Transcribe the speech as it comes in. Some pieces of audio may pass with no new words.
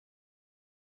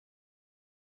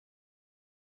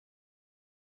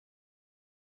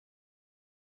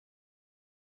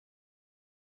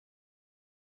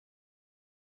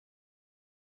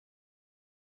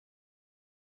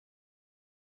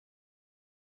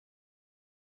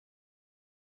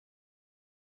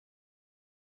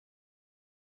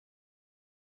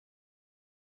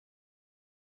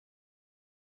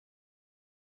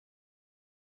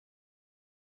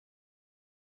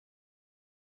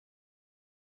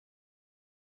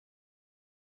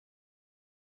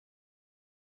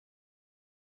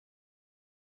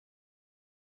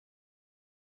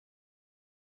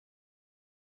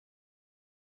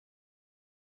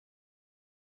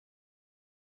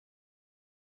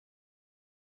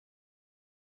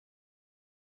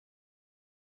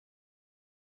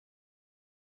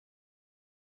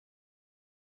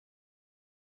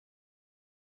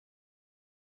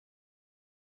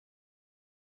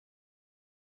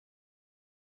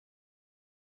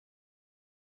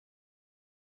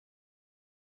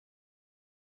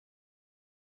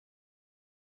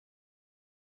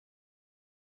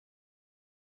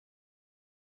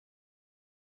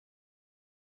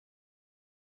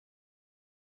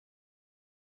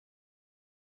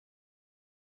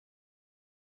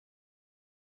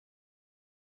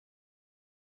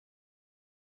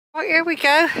Right, here we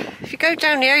go. If you go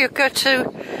down here, you'll go to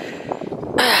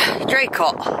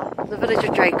Draycott, the village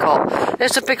of Draycott.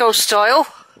 There's a big old stile.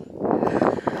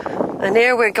 And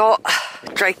here we got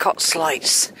Draycott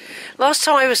Sleights. Last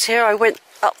time I was here, I went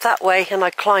up that way and I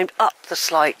climbed up the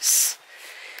Sleights.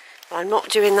 I'm not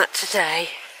doing that today.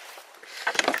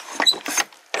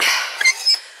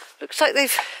 Looks like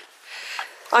they've...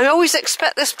 I always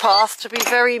expect this path to be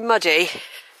very muddy,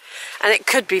 and it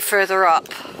could be further up.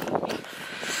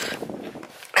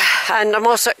 And I'm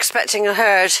also expecting a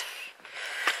herd.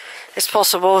 It's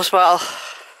possible as well.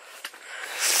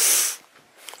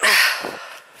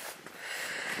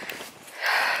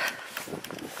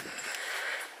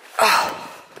 Oh.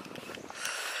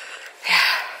 Yeah.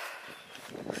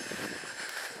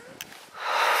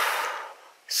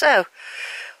 So,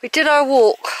 we did our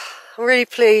walk. I'm really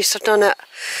pleased I've done it.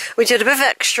 We did a bit of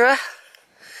extra.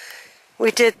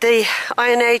 We did the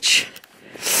Iron Age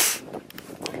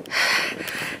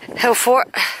Hill Fort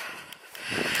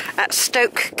at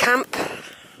Stoke Camp.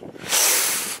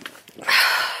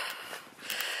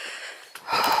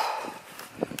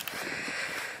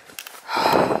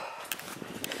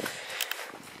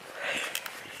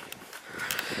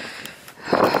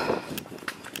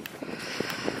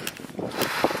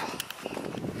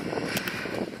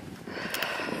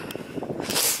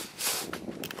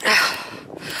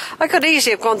 I could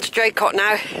easily have gone to Draycott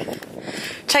now,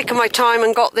 taken my time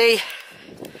and got the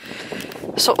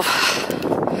sort of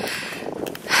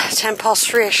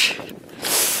 3:10-ish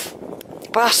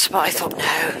bus, but I thought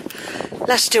no,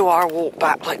 let's do our walk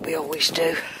back like we always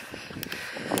do.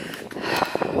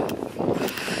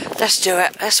 Let's do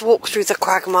it. Let's walk through the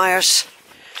quagmires.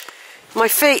 My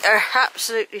feet are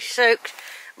absolutely soaked.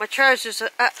 My trousers are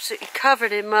absolutely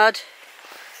covered in mud.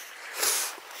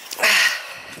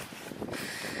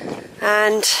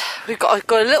 And we've got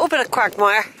a little bit of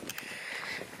quagmire.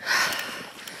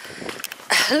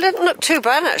 It didn't look too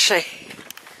bad actually.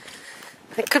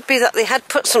 It could be that they had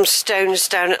put some stones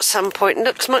down at some point. It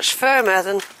looks much firmer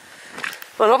than...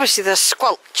 Well, obviously there's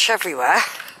squelch everywhere.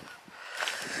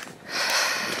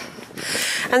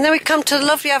 And then we come to the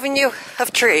lovely avenue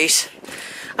of trees.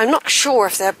 I'm not sure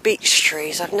if they're beech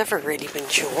trees. I've never really been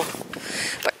sure.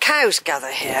 But cows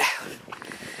gather here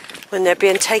when they're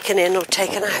being taken in or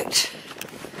taken out.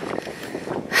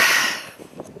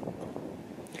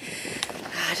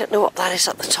 I don't know what that is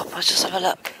at the top. I'll just have a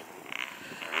look.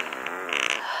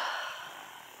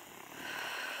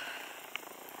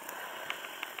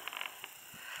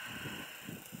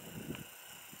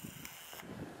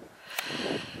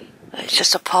 It's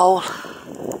just a pole.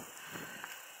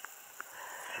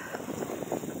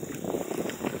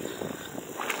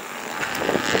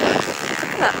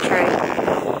 That tree.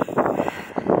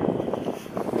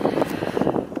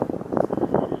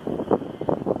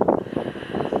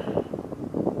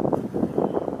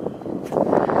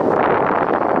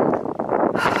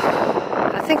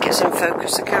 I think it's in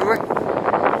focus, the camera.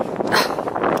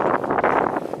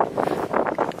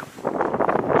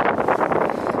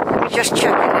 Let me just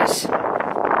check this.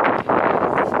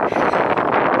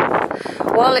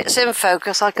 While it's in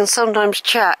focus, I can sometimes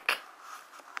check.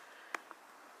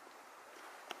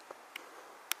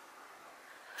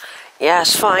 Yeah,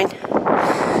 it's fine. A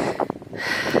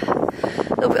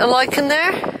little bit of lichen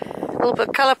there, a little bit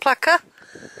of colour placa,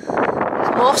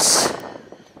 moss.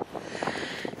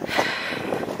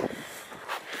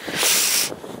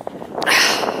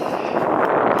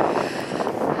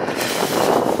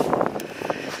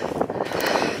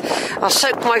 I'll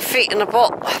soak my feet in a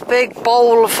big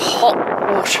bowl of hot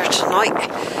water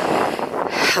tonight,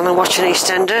 and I'm watching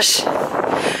EastEnders.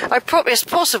 It's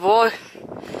possible.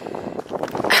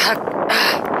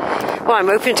 Well, I'm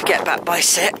hoping to get back by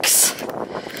 6.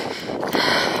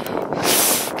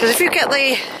 Because if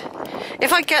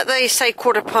I get the say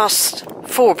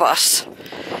 4:15 bus,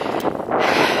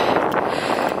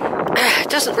 it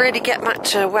doesn't really get back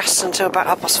to West until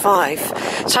about 5:30.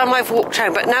 Time I've walked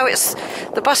home, but now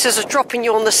the buses are dropping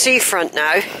you on the seafront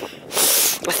now, I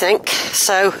think.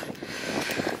 So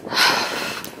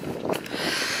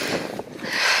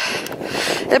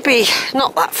it'd be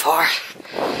not that far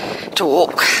to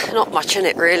walk, not much in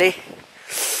it really.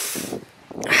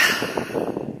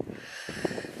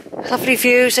 Lovely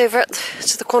views over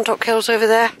to the Quantock Hills over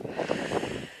there.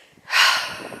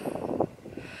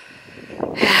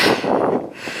 Yeah.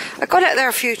 I got out there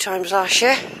a few times last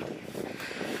year.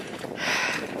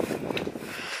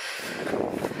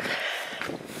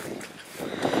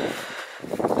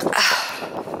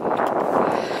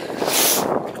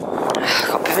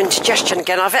 Got a bit of indigestion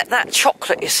again. I've ate that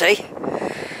chocolate, you see.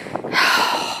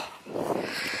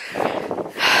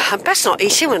 I'm best not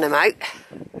eating when I'm out.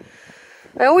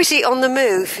 I always eat on the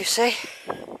move, you see.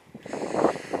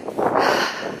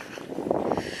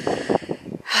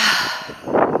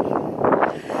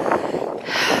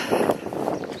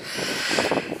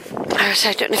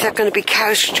 I don't know if there are going to be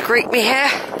cows to greet me here.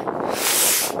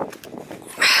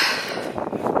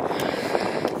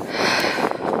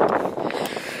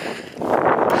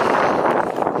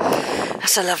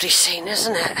 That's a lovely scene,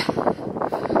 isn't it?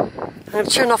 I'm going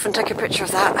to turn off and take a picture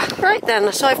of that. Right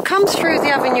then, so I've come through the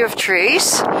avenue of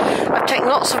trees. I've taken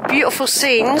lots of beautiful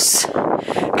scenes.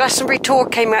 Glastonbury Tor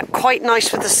came out quite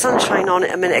nice with the sunshine on it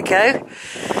a minute ago.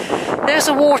 There's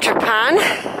a water pan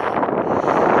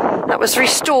that was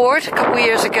restored a couple of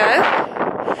years ago.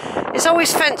 It's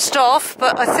always fenced off,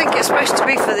 but I think it's supposed to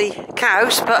be for the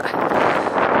cows, but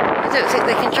I don't think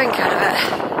they can drink out of it.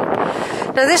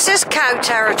 Now this is cow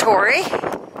territory,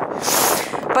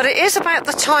 but it is about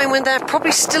the time when they're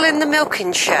probably still in the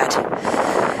milking shed.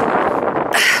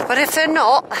 But if they're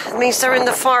not, it means they're in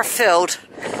the far field,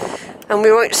 and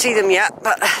we won't see them yet.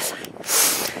 But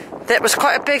there was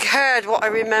quite a big herd, what I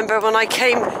remember, when I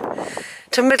came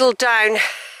to Middledown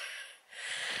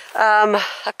a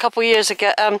couple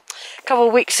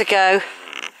of weeks ago.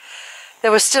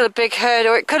 There was still a big herd,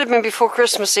 or it could have been before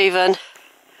Christmas even.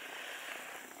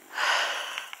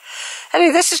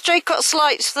 Anyway, this is Draycott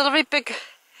Sleights, the lovely big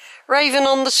raven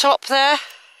on the top there.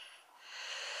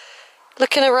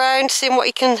 Looking around, seeing what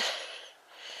he's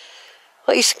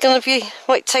going to be,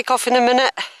 might take off in a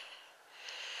minute.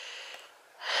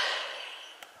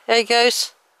 There he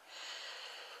goes.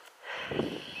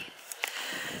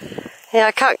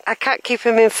 Yeah, I can't keep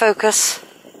him in focus.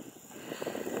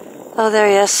 Oh, there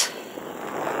he is.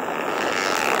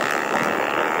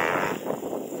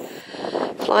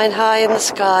 Flying high in the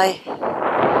sky.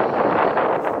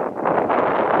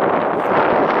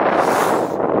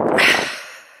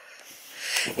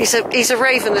 He's a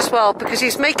raven as well, because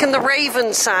he's making the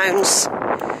raven sounds.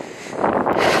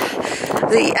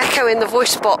 The echo in the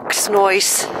voice box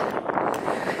noise.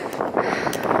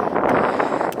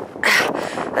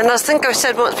 And I think I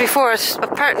said once before,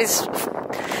 apparently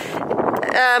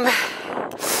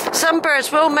some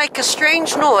birds will make a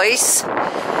strange noise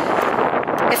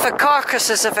if a carcass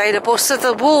is available, so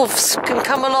the wolves can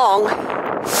come along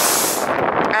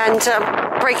and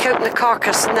break open the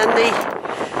carcass, and then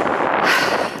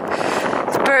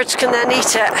the birds can then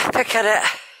eat it, pick at it.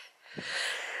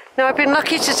 Now I've been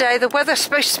lucky today, the weather's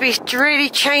supposed to be really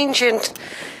changing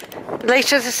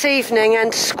later this evening,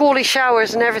 and squally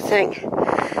showers and everything.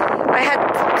 I had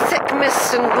thick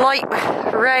mists and light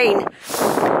rain,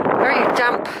 very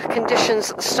damp conditions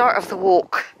at the start of the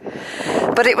walk,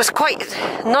 but it was quite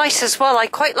nice as well. I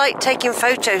quite like taking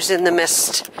photos in the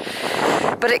mist,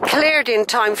 but it cleared in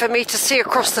time for me to see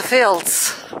across the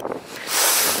fields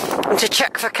and to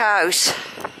check for cows.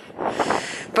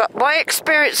 But my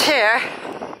experience here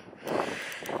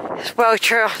is well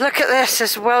trod. Look at this,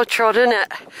 it's well trod, isn't it?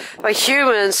 By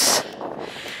humans.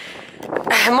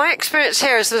 My experience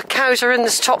here is the cows are in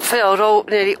this top field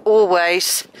nearly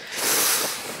always.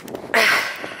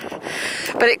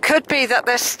 But it could be that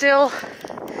they're still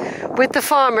with the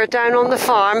farmer down on the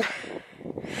farm,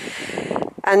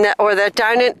 and or they're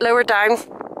lower down.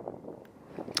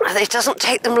 It doesn't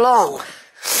take them long.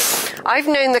 I've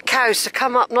known the cows to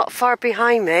come up not far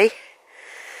behind me,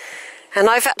 and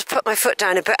I've had to put my foot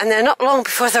down a bit, and they're not long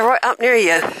before they're right up near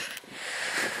you.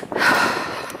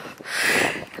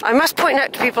 I must point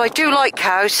out to people I do like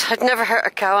cows. I'd never hurt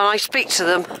a cow, and I speak to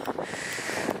them.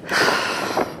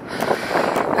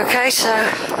 Okay, so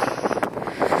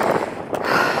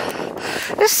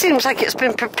this seems like it's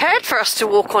been prepared for us to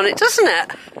walk on it, doesn't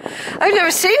it? I've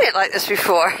never seen it like this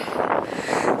before,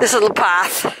 this little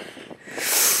path.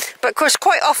 But of course,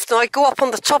 quite often I go up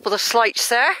on the top of the Sleights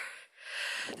there.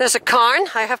 There's a cairn.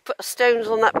 I have put stones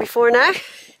on that before now.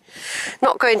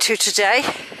 Not going to today.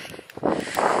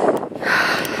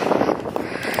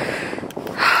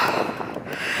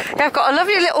 Yeah, I've got a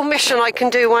lovely little mission I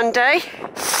can do one day.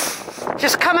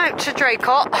 Just come out to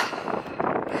Draycott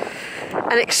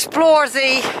and explore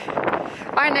the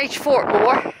Iron Age fort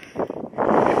more,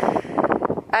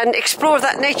 and explore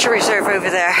that nature reserve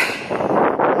over there,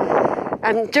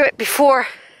 and do it before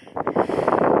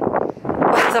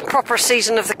the proper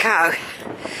season of the cow,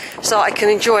 so I can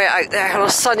enjoy it out there on a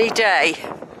sunny day.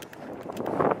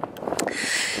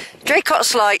 Draycott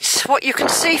Sleights, what you can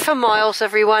see for miles,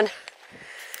 everyone.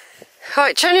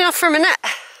 Alright, turning off for a minute.